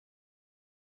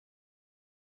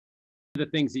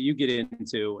the things that you get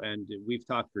into, and we've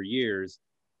talked for years,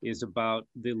 is about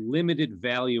the limited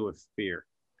value of fear,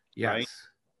 right? Yes.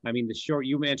 I mean,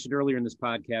 you mentioned earlier in this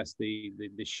podcast,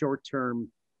 the short-term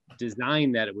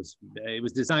design that it was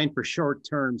designed for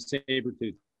short-term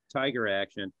saber-tooth tiger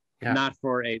action, Yeah. not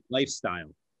for a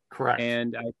lifestyle. Correct.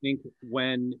 And I think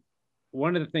one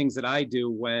of the things that I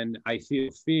do when I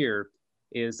feel fear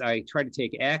is I try to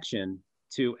take action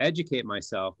to educate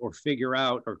myself or figure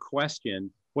out or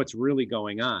question what's really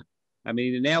going on. I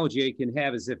mean, the analogy I can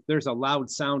have is if there's a loud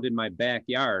sound in my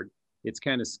backyard, it's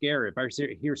kind of scary. If I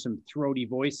hear some throaty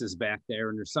voices back there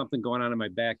and there's something going on in my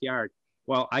backyard,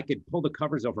 well, I could pull the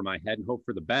covers over my head and hope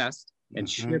for the best and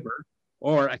shiver,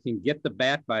 or I can get the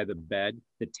bat by the bed,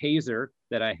 the taser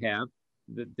that I have,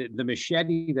 the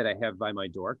machete that I have by my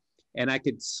door, and I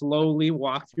could slowly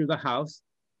walk through the house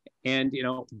and,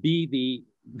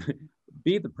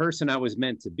 be the person I was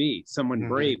meant to be, someone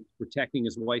brave, protecting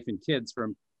his wife and kids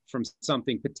from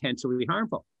something potentially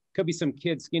harmful. Could be some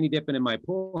kid skinny dipping in my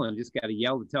pool and I just got to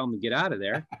yell to tell him to get out of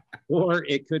there. Or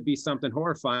it could be something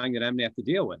horrifying that I'm gonna have to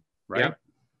deal with, right? Yep.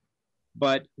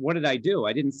 But what did I do?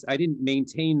 I didn't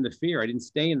maintain the fear. I didn't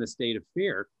stay in the state of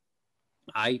fear.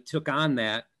 I took on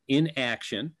that in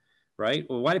action, right?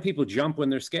 Well, why do people jump when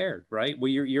they're scared, right? Well,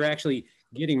 you're actually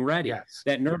getting ready. Yes.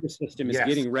 That nervous system is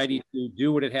getting ready to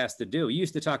do what it has to do. You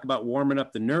used to talk about warming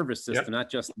up the nervous system, not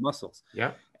just the muscles.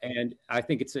 Yeah. And I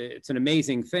think it's an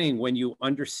amazing thing when you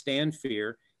understand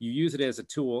fear, you use it as a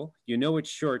tool, it's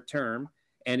short term,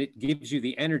 and it gives you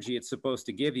the energy it's supposed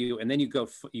to give you. And then you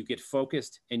get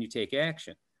focused and you take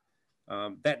action.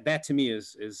 That to me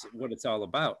is what it's all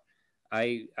about.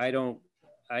 I had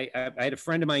a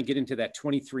friend of mine get into that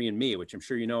 23andMe, which I'm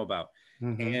sure you know about.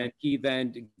 And he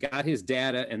then got his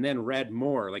data and then read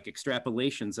more, like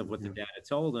extrapolations of what the data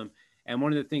told him. And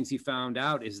one of the things he found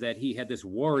out is that he had this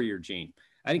warrior gene.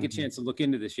 I didn't get a chance to look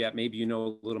into this yet. Maybe you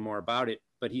know a little more about it.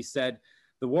 But he said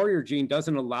the warrior gene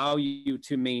doesn't allow you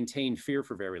to maintain fear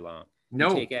for very long. No.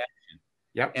 You take action.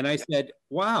 Yep. And I said,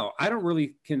 wow, I don't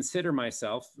really consider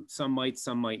myself, some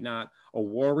might not, a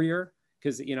warrior.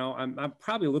 Because, I'm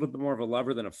probably a little bit more of a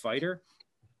lover than a fighter.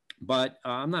 But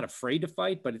I'm not afraid to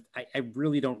fight, but I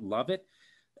really don't love it.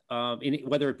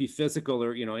 Whether it be physical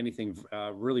or, anything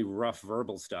really rough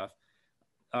verbal stuff.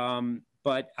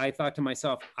 But I thought to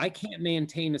myself, I can't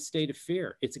maintain a state of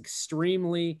fear. It's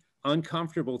extremely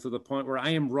uncomfortable to the point where I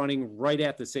am running right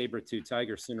at the saber-tooth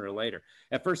tiger sooner or later.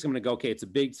 At first, I'm going to go, okay, it's a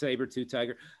big saber-tooth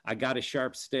tiger. I got a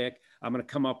sharp stick. I'm going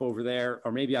to come up over there,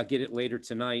 or maybe I'll get it later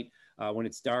tonight when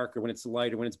it's dark or when it's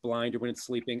light or when it's blind or when it's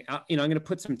sleeping. I'm going to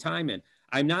put some time in.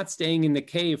 I'm not staying in the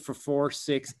cave for 4,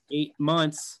 6, 8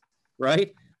 months,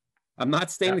 right? I'm not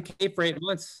staying in the cave for 8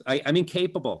 months. I'm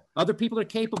incapable. Other people are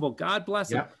capable. God bless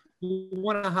them. You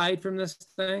want to hide from this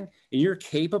thing and you're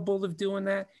capable of doing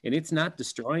that and it's not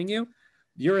destroying you.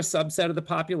 You're a subset of the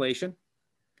population.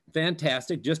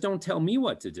 Fantastic. Just don't tell me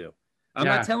what to do. I'm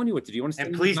not telling you what to do. You want to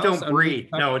and please don't breathe.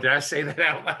 No, did I say that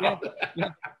out loud?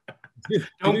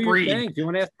 Don't breathe. If you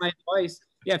want to ask my advice,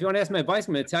 if you want to ask my advice,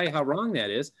 I'm going to tell you how wrong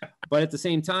that is. But at the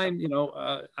same time,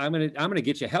 I'm going to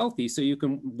get you healthy so you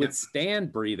can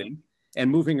withstand breathing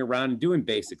and moving around and doing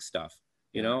basic stuff.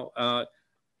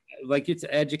 Like it's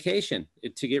education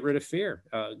to get rid of fear.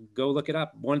 Go look it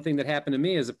up. One thing that happened to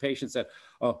me is a patient said,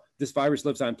 oh, this virus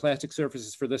lives on plastic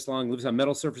surfaces for this long, lives on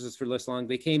metal surfaces for this long.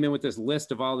 They came in with this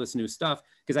list of all this new stuff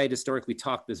because I had historically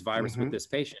talked this virus with this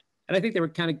patient. And I think they were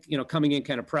kind of, coming in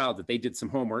kind of proud that they did some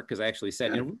homework because I actually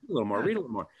said, read a little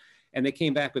more. And they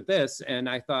came back with this. And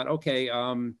I thought, okay,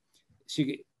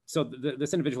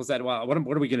 this individual said, well, what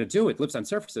are we going to do? It lives on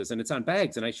surfaces and it's on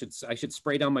bags and I should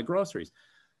spray down my groceries.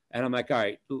 And I'm like, all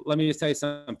right, let me just tell you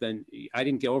something. I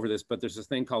didn't get over this, but there's this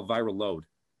thing called viral load.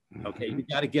 Okay, you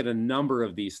got to get a number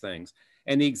of these things.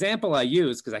 And the example I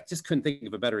use, because I just couldn't think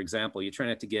of a better example. You try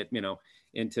not to get,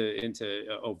 into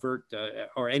overt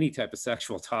or any type of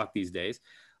sexual talk these days.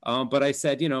 But I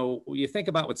said, you think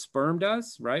about what sperm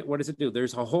does, right? What does it do?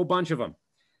 There's a whole bunch of them.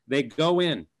 They go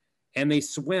in and they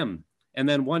swim, and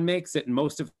then one makes it, and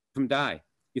most of them die.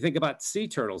 You think about sea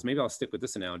turtles. Maybe I'll stick with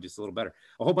this analogy just a little better.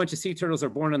 A whole bunch of sea turtles are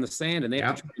born on the sand and they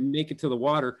have to try to make it to the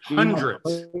water. Hundreds.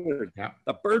 The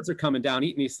birds are coming down,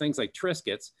 eating these things like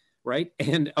Triscuits, right?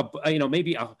 And,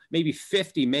 maybe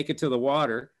 50 make it to the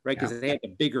water, right? Because they had the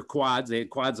bigger quads. They had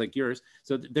quads like yours.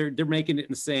 So they're making it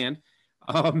in the sand.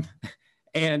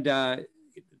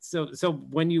 So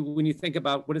when you think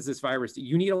about what is this virus,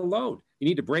 you need a load. You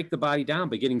need to break the body down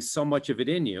by getting so much of it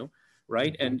in you,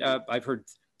 right? And I've heard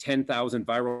 10,000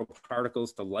 viral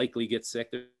particles to likely get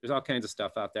sick. There's all kinds of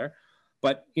stuff out there.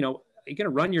 But, you're going to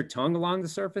run your tongue along the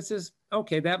surfaces.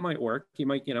 Okay, that might work. You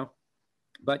might,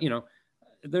 but,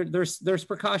 there's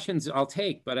precautions I'll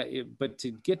take, but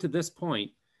to get to this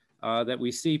point, that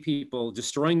we see people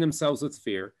destroying themselves with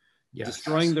fear, Yes.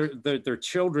 destroying their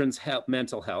children's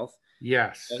mental health.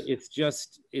 Yes. It's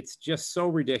just so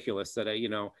ridiculous that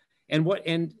and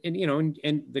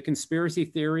the conspiracy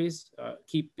theories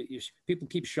people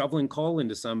keep shoveling coal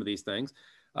into some of these things,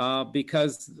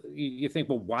 because you think,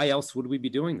 well, why else would we be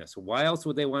doing this? Why else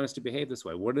would they want us to behave this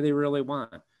way? What do they really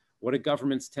want? What do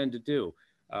governments tend to do?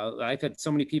 I've had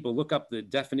so many people look up the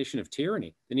definition of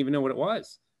tyranny, didn't even know what it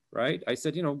was, right? I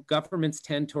said, governments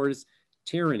tend towards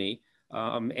tyranny,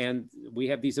 and we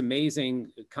have these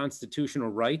amazing constitutional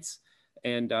rights,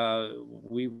 and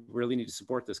we really need to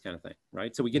support this kind of thing,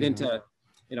 right? So we get into,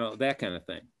 that kind of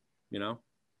thing,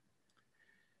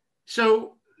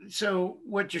 So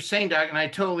what you're saying, Doc, and I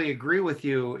totally agree with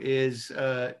you, is,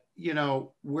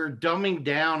 we're dumbing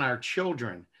down our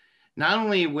children, not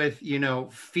only with,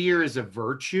 fear is a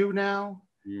virtue now,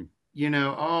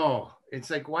 it's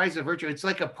like, why is it a virtue? It's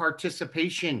like a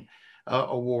participation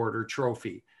award or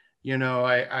trophy.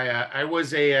 I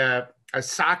was a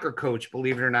soccer coach,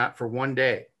 believe it or not, for one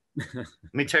day. Let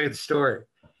me tell you the story.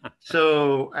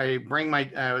 So I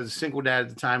was a single dad at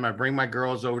the time. I bring my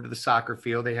girls over to the soccer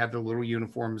field. They have their little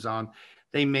uniforms on.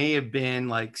 They may have been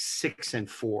like 6 and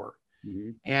 4.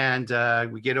 Mm-hmm.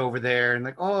 And we get over there and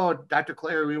like, oh, Dr.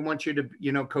 Clary, we want you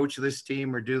to, coach this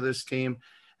team or do this team.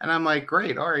 And I'm like,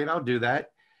 great. All right, I'll do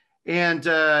that. And,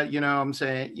 I'm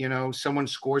saying, someone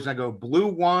scores and I go, blue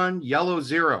 1, yellow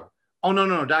 0. Oh,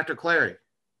 no, Dr. Clary.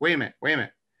 Wait a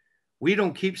minute. We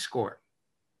don't keep score.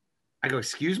 I go,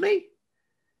 excuse me?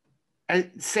 I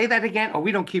say that again. Oh,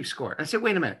 we don't keep score. I said,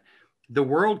 wait a minute. The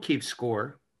world keeps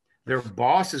score. Their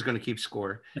boss is going to keep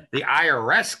score. The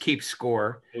IRS keeps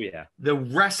score. Oh, yeah. The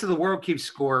rest of the world keeps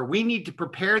score. We need to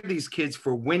prepare these kids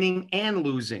for winning and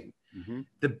losing. Mm-hmm.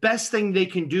 The best thing they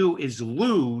can do is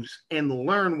lose and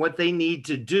learn what they need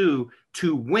to do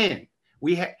to win.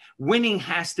 Winning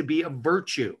has to be a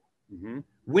virtue. Mm-hmm.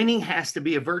 Winning has to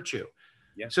be a virtue.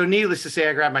 Yeah. So needless to say,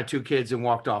 I grabbed my 2 kids and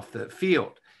walked off the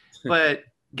field. But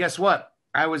guess what?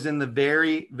 I was in the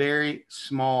very, very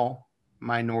small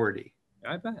minority.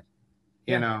 I bet.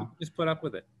 Just put up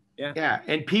with it. Yeah. Yeah.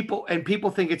 And people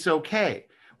think it's okay.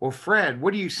 Well, Fred,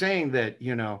 what are you saying, that,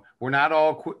 we're not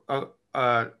all,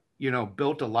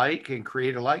 built alike and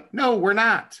created alike? No, we're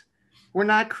not. We're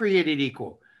not created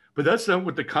equal. But that's not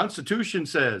what the Constitution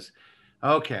says.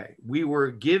 Okay. We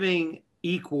were giving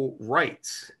equal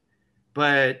rights.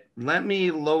 But let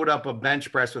me load up a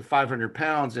bench press with 500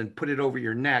 pounds and put it over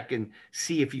your neck and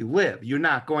see if you live. You're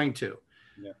not going to.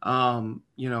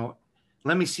 Yeah.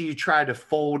 Let me see you try to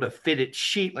fold a fitted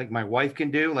sheet like my wife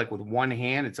can do, like with one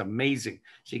hand. It's amazing.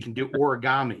 She can do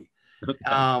origami.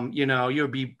 You'll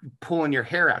be pulling your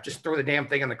hair out. Just throw the damn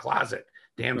thing in the closet.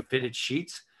 Damn fitted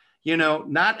sheets.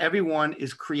 Not everyone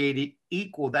is created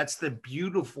equal. That's the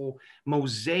beautiful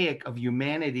mosaic of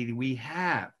humanity we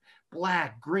have.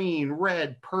 Black, green,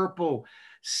 red, purple,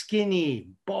 skinny,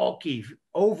 bulky,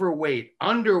 overweight,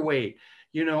 underweight,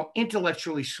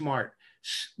 intellectually smart,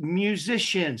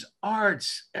 musicians,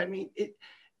 arts. I mean,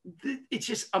 it's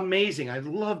just amazing. I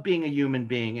love being a human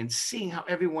being and seeing how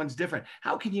everyone's different.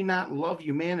 How can you not love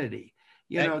humanity?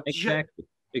 Exactly.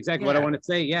 Yeah. What I want to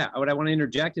say. Yeah. What I want to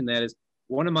interject in that is,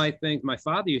 one of my things, my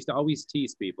father used to always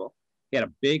tease people. He had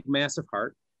a big, massive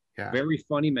heart, very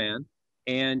funny man.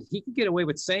 And he could get away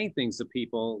with saying things to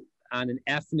people on an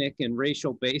ethnic and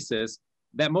racial basis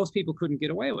that most people couldn't get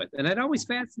away with. And it always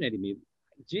fascinated me.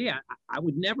 Gee, I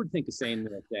would never think of saying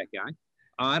that guy.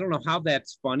 I don't know how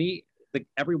that's funny.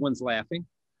 Everyone's laughing.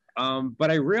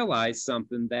 But I realized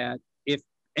something, that if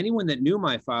anyone that knew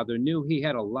my father knew he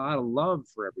had a lot of love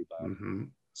for everybody. Mm-hmm.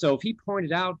 So if he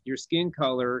pointed out your skin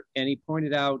color and he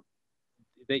pointed out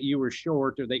that you were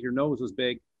short or that your nose was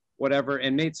big, whatever,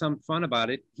 and made some fun about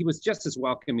it, he was just as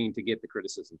welcoming to get the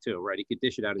criticism too, right? He could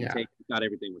dish it out and take it. Not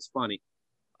everything was funny.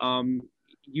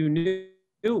 You knew,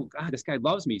 God, this guy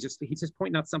loves me. He's just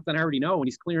pointing out something I already know, and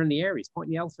he's clearing the air. He's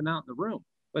pointing the elephant out in the room.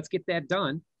 Let's get that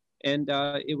done. And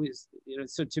it was,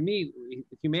 so to me,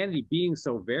 humanity being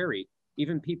so varied,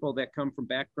 even people that come from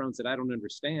backgrounds that I don't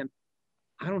understand,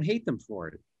 I don't hate them for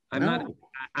it.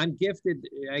 I'm gifted,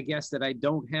 I guess, that I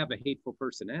don't have a hateful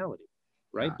personality.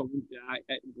 Right. But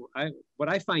what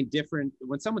I find different,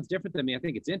 when someone's different than me, I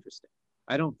think it's interesting.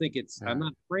 I don't think I'm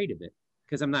not afraid of it,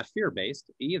 because I'm not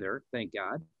fear-based either, thank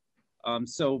God.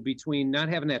 So between not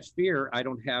having that fear, I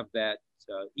don't have that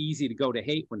easy to go to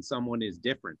hate when someone is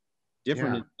different.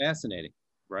 Different is fascinating,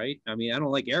 right? I mean, I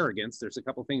don't like arrogance. There's a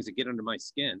couple things that get under my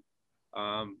skin.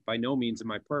 By no means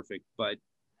am I perfect, but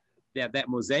that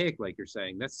mosaic, like you're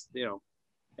saying, that's,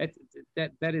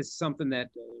 that is something that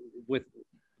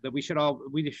we should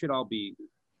all be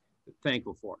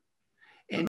thankful for.